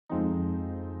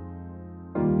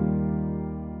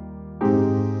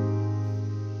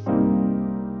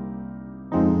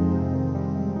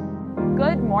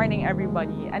morning,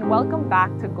 everybody, and welcome back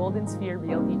to Golden Sphere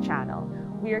Realty channel.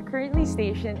 We are currently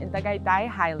stationed in Tagaytay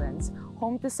Highlands,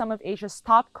 home to some of Asia's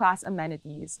top-class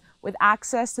amenities, with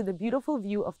access to the beautiful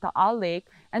view of Taal Lake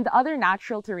and the other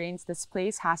natural terrains this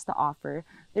place has to offer.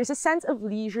 There's a sense of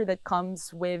leisure that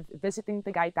comes with visiting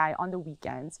Tagaytay on the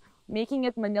weekends, making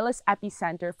it Manila's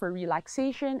epicenter for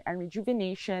relaxation and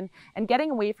rejuvenation and getting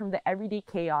away from the everyday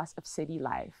chaos of city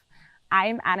life.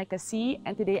 I'm Annika C,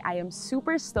 and today I am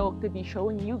super stoked to be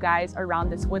showing you guys around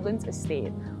this Woodlands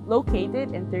estate,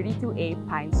 located in 32A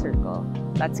Pine Circle.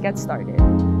 Let's get started.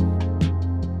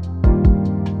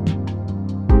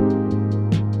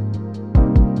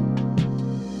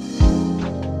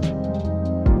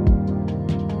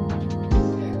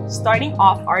 Starting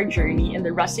off our journey in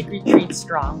the Rustic retreat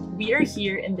strong, we are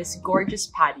here in this gorgeous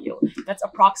patio that's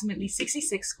approximately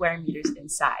 66 square meters in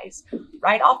size.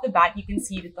 Right off the bat, you can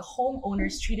see that the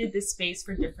homeowners treated this space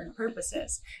for different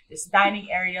purposes. This dining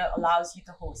area allows you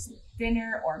to host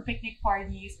dinner or picnic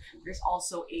parties. There's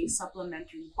also a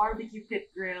supplementary barbecue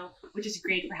pit grill, which is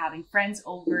great for having friends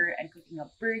over and cooking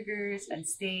up burgers and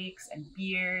steaks and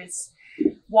beers.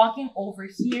 Walking over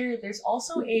here, there's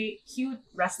also a cute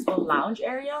restful lounge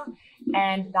area,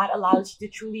 and that allows you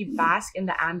to truly bask in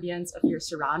the ambience of your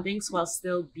surroundings while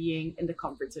still being in the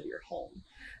comforts of your home.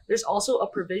 There's also a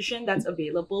provision that's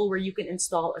available where you can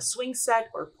install a swing set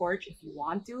or porch if you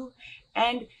want to.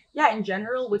 And yeah, in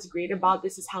general, what's great about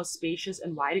this is how spacious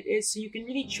and wide it is, so you can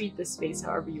really treat the space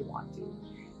however you want to.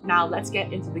 Now let's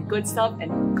get into the good stuff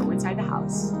and go inside the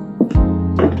house.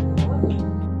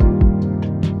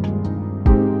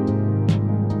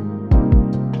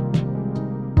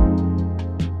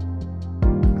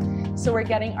 So we're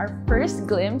getting our first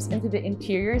glimpse into the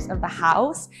interiors of the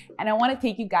house, and I want to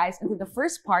take you guys into the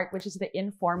first part, which is the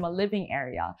informal living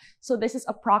area. So this is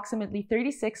approximately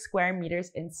 36 square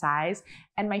meters in size,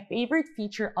 and my favorite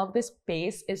feature of this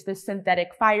space is this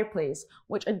synthetic fireplace,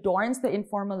 which adorns the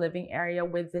informal living area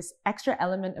with this extra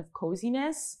element of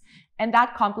coziness, and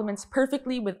that complements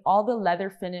perfectly with all the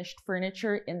leather finished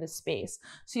furniture in the space.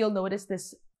 So you'll notice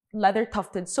this leather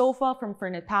tufted sofa from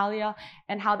Furnitalia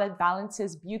and how that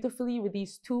balances beautifully with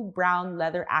these two brown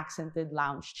leather accented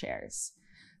lounge chairs.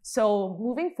 So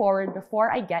moving forward,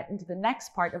 before I get into the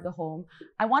next part of the home,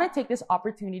 I want to take this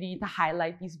opportunity to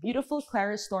highlight these beautiful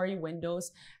Clerestory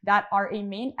windows that are a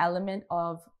main element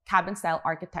of cabin style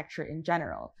architecture in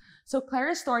general. So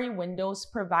Clerestory windows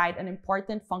provide an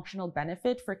important functional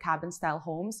benefit for cabin style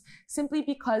homes simply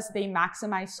because they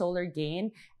maximize solar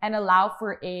gain and allow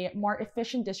for a more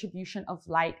efficient distribution of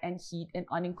light and heat in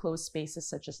unenclosed spaces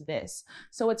such as this.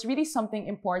 So it's really something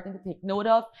important to take note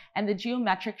of, and the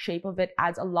geometric shape of it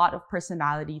adds a lot of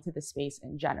personality to the space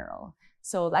in general.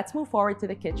 So let's move forward to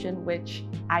the kitchen, which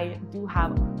I do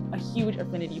have a huge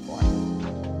affinity for.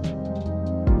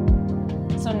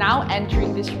 So now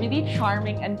entering this really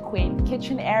charming and quaint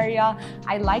kitchen area,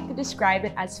 I like to describe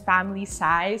it as family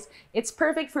size. It's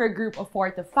perfect for a group of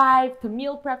 4 to 5 to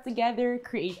meal prep together,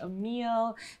 create a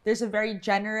meal. There's a very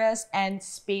generous and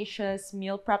spacious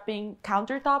meal prepping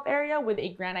countertop area with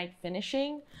a granite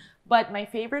finishing. But my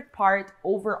favorite part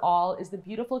overall is the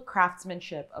beautiful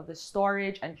craftsmanship of the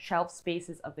storage and shelf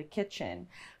spaces of the kitchen.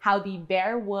 How the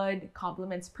bare wood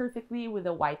complements perfectly with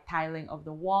the white tiling of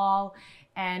the wall,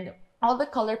 and all the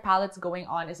color palettes going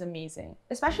on is amazing,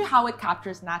 especially how it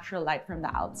captures natural light from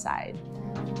the outside.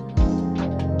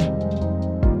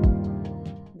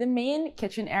 The main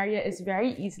kitchen area is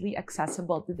very easily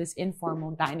accessible to this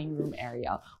informal dining room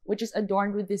area, which is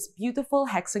adorned with this beautiful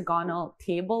hexagonal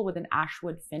table with an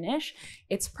ashwood finish.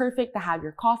 It's perfect to have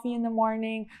your coffee in the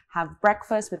morning, have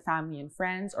breakfast with family and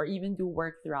friends, or even do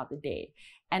work throughout the day,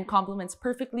 and complements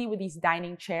perfectly with these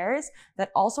dining chairs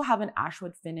that also have an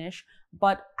ashwood finish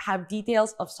but have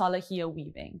details of Solihiya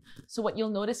weaving. So what you'll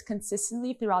notice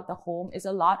consistently throughout the home is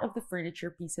a lot of the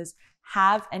furniture pieces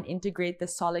have and integrate the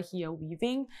Solihiya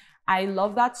weaving. I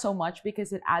love that so much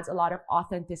because it adds a lot of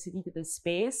authenticity to the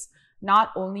space.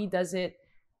 Not only does it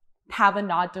have a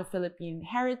nod to Philippine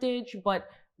heritage, but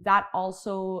that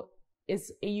also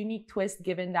is a unique twist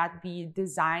given that the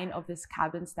design of this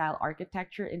cabin style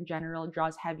architecture in general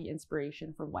draws heavy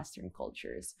inspiration from Western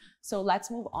cultures. So let's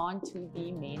move on to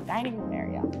the main dining room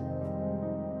area.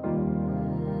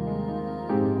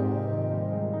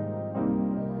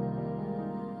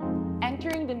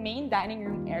 Entering the main dining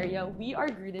room area, we are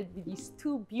greeted with these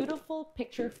two beautiful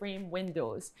picture frame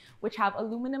windows, which have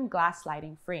aluminum glass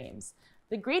sliding frames.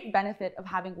 The great benefit of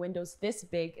having windows this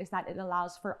big is that it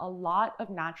allows for a lot of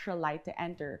natural light to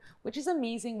enter, which is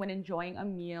amazing when enjoying a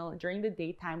meal during the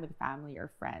daytime with family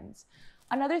or friends.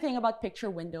 Another thing about picture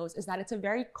windows is that it's a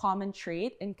very common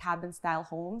trait in cabin-style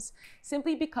homes,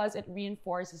 simply because it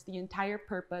reinforces the entire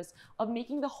purpose of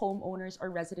making the homeowners or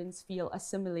residents feel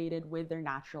assimilated with their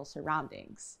natural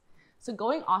surroundings. So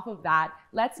going off of that,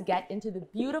 let's get into the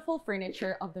beautiful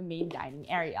furniture of the main dining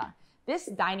area. This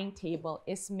dining table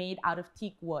is made out of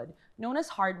teak wood, known as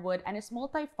hardwood, and is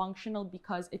multifunctional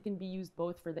because it can be used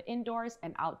both for the indoors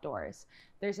and outdoors.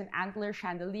 There's an antler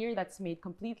chandelier that's made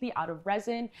completely out of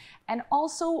resin, and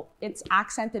also it's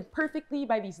accented perfectly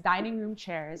by these dining room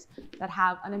chairs that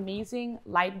have an amazing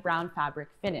light brown fabric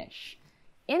finish.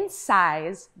 In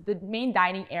size, the main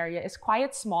dining area is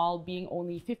quite small, being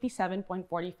only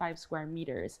 57.45 square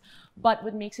meters. But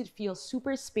what makes it feel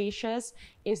super spacious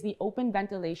is the open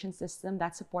ventilation system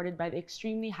that's supported by the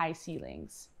extremely high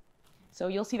ceilings. So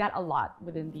you'll see that a lot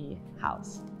within the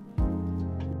house.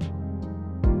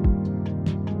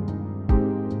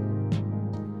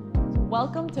 So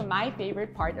welcome to my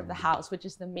favorite part of the house, which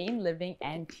is the main living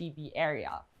and TV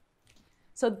area.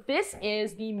 So this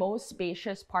is the most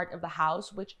spacious part of the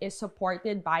house, which is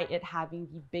supported by it having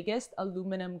the biggest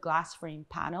aluminum glass frame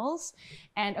panels.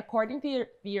 And according to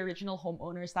the original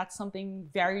homeowners, that's something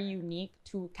very unique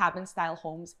to cabin-style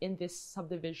homes in this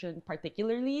subdivision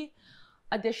particularly.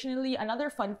 Additionally, another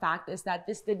fun fact is that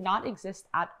this did not exist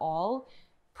at all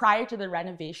prior to the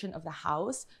renovation of the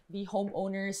house. The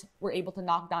homeowners were able to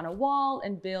knock down a wall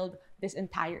and build this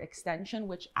entire extension,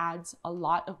 which adds a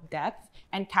lot of depth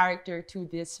and character to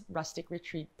this rustic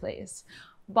retreat place.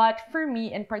 But for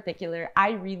me in particular,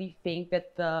 I really think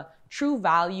that the true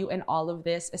value in all of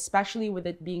this, especially with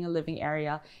it being a living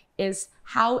area, is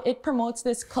how it promotes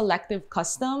this collective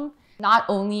custom. Not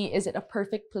only is it a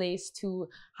perfect place to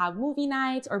have movie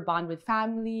nights or bond with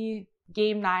family,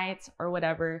 game nights or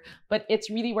whatever, but it's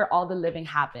really where all the living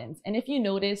happens. And if you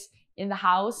notice, in the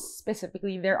house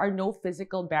specifically, there are no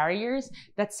physical barriers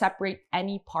that separate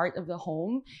any part of the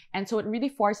home. And so it really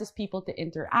forces people to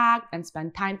interact and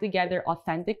spend time together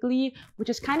authentically, which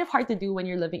is kind of hard to do when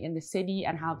you're living in the city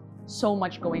and have so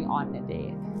much going on in a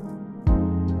day.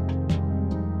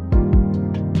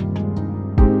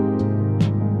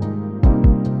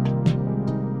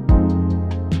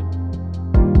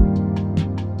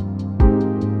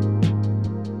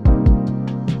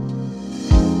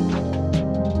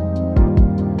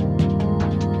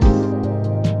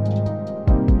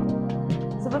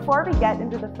 Before we get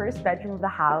into the first bedroom of the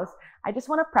house, I just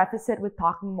want to preface it with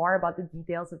talking more about the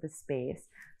details of the space.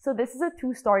 So this is a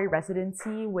 2-story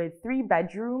residency with 3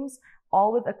 bedrooms,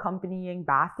 all with accompanying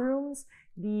bathrooms.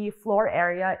 The floor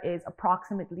area is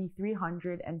approximately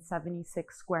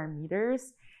 376 square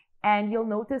meters. And you'll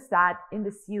notice that in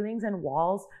the ceilings and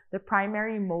walls, the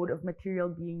primary mode of material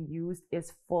being used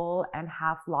is full and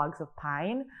half logs of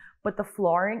pine, but the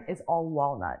flooring is all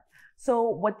walnut. So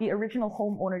what the original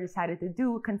homeowner decided to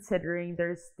do, considering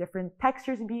there's different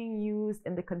textures being used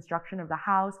in the construction of the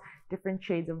house, different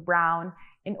shades of brown,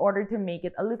 in order to make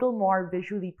it a little more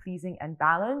visually pleasing and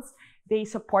balanced, they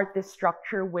support this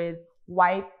structure with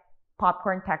white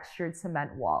popcorn textured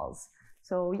cement walls.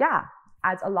 So yeah,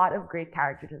 adds a lot of great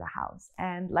character to the house.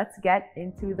 And let's get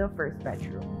into the first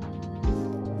bedroom.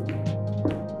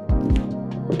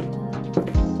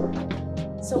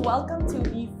 So welcome to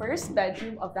the first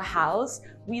bedroom of the house.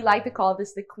 We like to call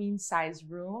this the queen size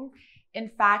room. In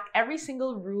fact, every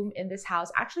single room in this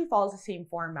house actually follows the same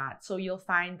format. So you'll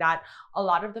find that a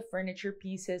lot of the furniture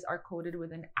pieces are coated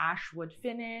with an ash wood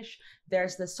finish.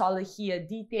 There's the Solihiya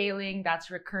detailing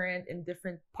that's recurrent in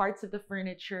different parts of the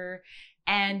furniture.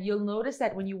 And you'll notice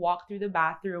that when you walk through the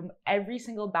bathroom, every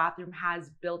single bathroom has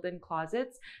built-in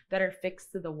closets that are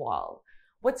fixed to the wall.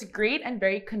 What's great and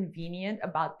very convenient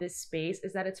about this space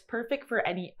is that it's perfect for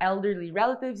any elderly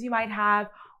relatives you might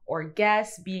have or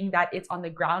guests, being that it's on the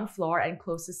ground floor and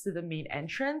closest to the main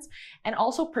entrance, and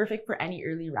also perfect for any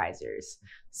early risers.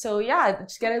 So yeah,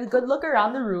 just get a good look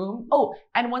around the room. Oh,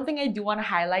 and one thing I do want to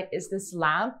highlight is this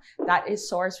lamp that is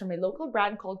sourced from a local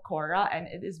brand called Cora, and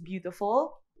it is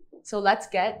beautiful. So let's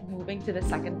get moving to the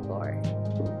second floor.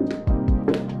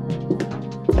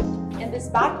 In this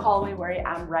back hallway where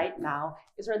I am right now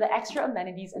is where the extra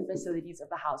amenities and facilities of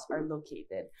the house are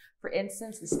located. For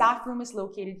instance, the staff room is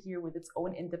located here with its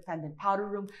own independent powder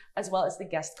room, as well as the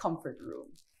guest comfort room.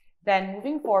 Then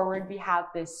moving forward, we have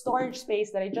this storage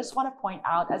space that I just want to point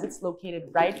out as it's located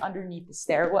right underneath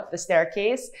the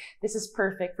staircase. This is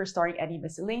perfect for storing any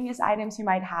miscellaneous items you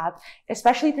might have,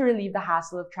 especially to relieve the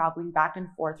hassle of traveling back and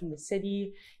forth from the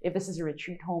city if this is a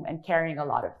retreat home and carrying a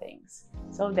lot of things.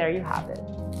 So there you have it.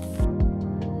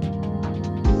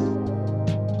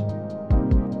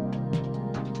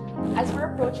 As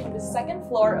we're approaching the second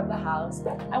floor of the house,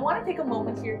 I want to take a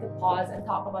moment here to pause and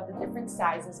talk about the different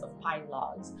sizes of pine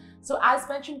logs. So as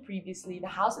mentioned previously, the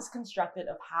house is constructed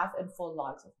of half and full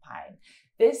logs of pine.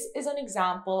 This is an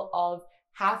example of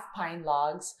half pine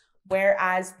logs,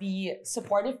 whereas the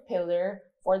supportive pillar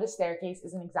for the staircase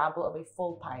is an example of a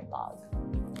full pine log.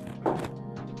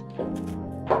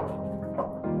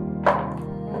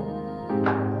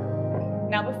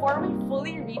 Now, before we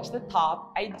fully reach the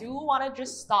top, I do want to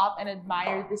just stop and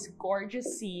admire this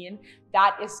gorgeous scene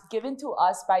that is given to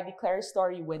us by the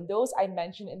Clerestory windows I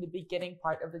mentioned in the beginning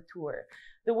part of the tour.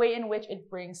 The way in which it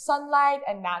brings sunlight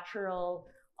and natural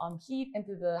heat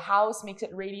into the house makes it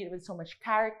radiate with so much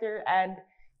character, and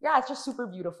yeah, it's just super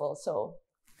beautiful. So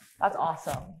that's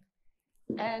awesome.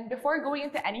 And before going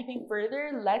into anything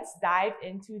further, let's dive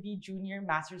into the junior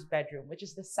master's bedroom, which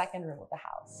is the second room of the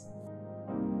house.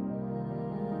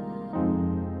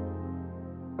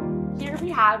 Here we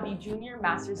have the junior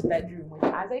master's bedroom, which,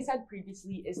 as I said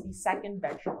previously, is the second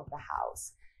bedroom of the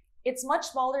house. It's much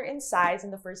smaller in size than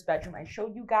the first bedroom I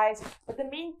showed you guys, but the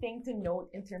main thing to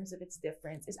note in terms of its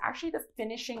difference is actually the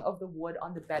finishing of the wood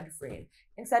on the bed frame.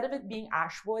 Instead of it being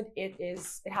ash wood, it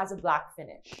has a black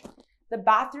finish. The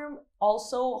bathroom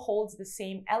also holds the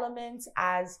same elements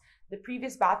as the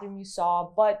previous bathroom you saw,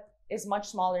 but is much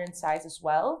smaller in size as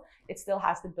well. It still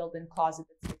has the built-in closet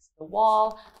that sticks to the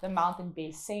wall, the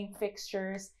mountain-based sink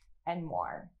fixtures, and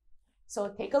more. So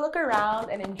take a look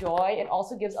around and enjoy. It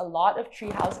also gives a lot of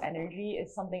treehouse energy.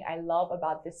 It's something I love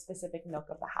about this specific nook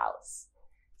of the house.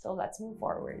 So let's move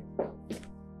forward.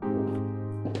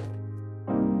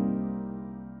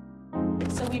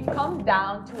 So we've come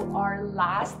down to our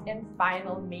last and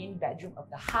final main bedroom of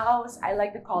the house. I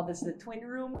like to call this the twin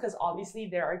room because obviously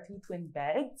there are two twin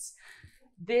beds.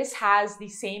 This has the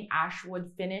same ash wood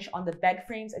finish on the bed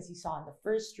frames as you saw in the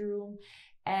first room.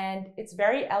 And it's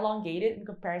very elongated in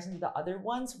comparison to the other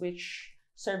ones, which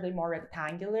serve a more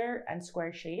rectangular and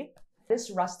square shape. This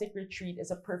rustic retreat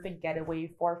is a perfect getaway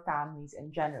for families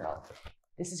in general.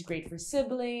 This is great for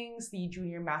siblings. The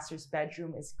junior master's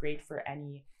bedroom is great for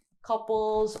any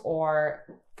couples or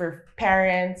for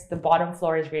parents. The bottom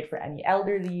floor is great for any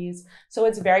elderlies. So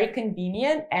it's very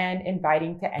convenient and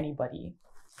inviting to anybody.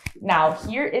 Now,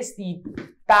 here is the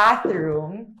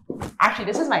bathroom. Actually,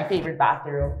 this is my favorite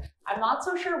bathroom. I'm not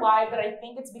so sure why, but I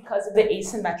think it's because of the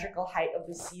asymmetrical height of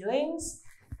the ceilings.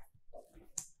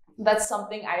 That's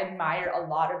something I admire a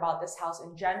lot about this house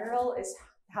in general, is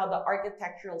how the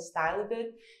architectural style of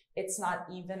it, it's not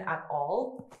even at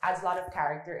all. Adds a lot of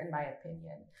character in my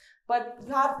opinion. But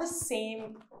you have the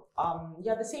same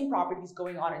properties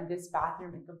going on in this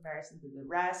bathroom in comparison to the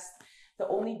rest. The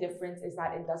only difference is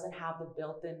that it doesn't have the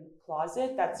built-in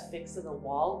closet that's fixed to the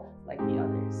wall like the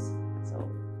others.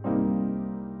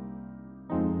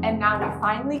 And now we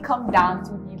finally come down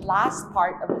to the last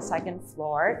part of the second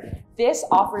floor. This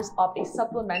offers up a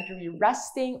supplementary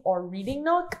resting or reading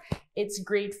nook. It's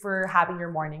great for having your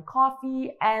morning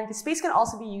coffee, and the space can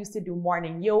also be used to do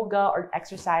morning yoga or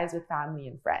exercise with family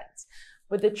and friends.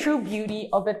 But the true beauty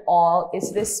of it all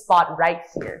is this spot right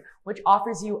here, which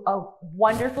offers you a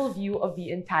wonderful view of the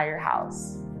entire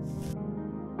house.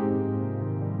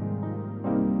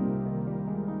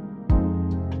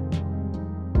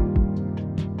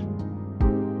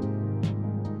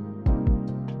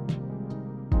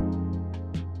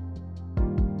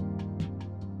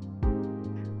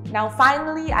 Now,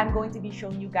 finally, I'm going to be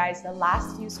showing you guys the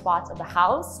last few spots of the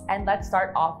house, and let's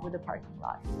start off with the parking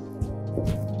lot.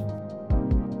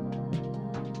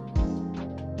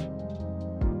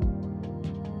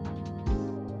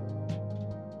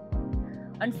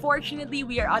 Unfortunately,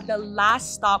 we are at the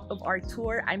last stop of our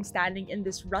tour. I'm standing in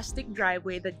this rustic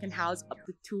driveway that can house up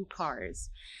to 2 cars.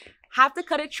 Have to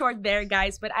cut it short there,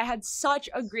 guys, but I had such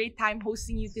a great time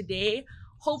hosting you today.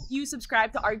 Hope you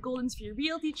subscribe to our Golden Sphere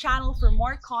Realty channel for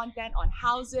more content on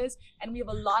houses, and we have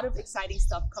a lot of exciting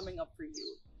stuff coming up for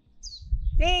you.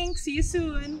 Thanks, see you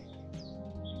soon.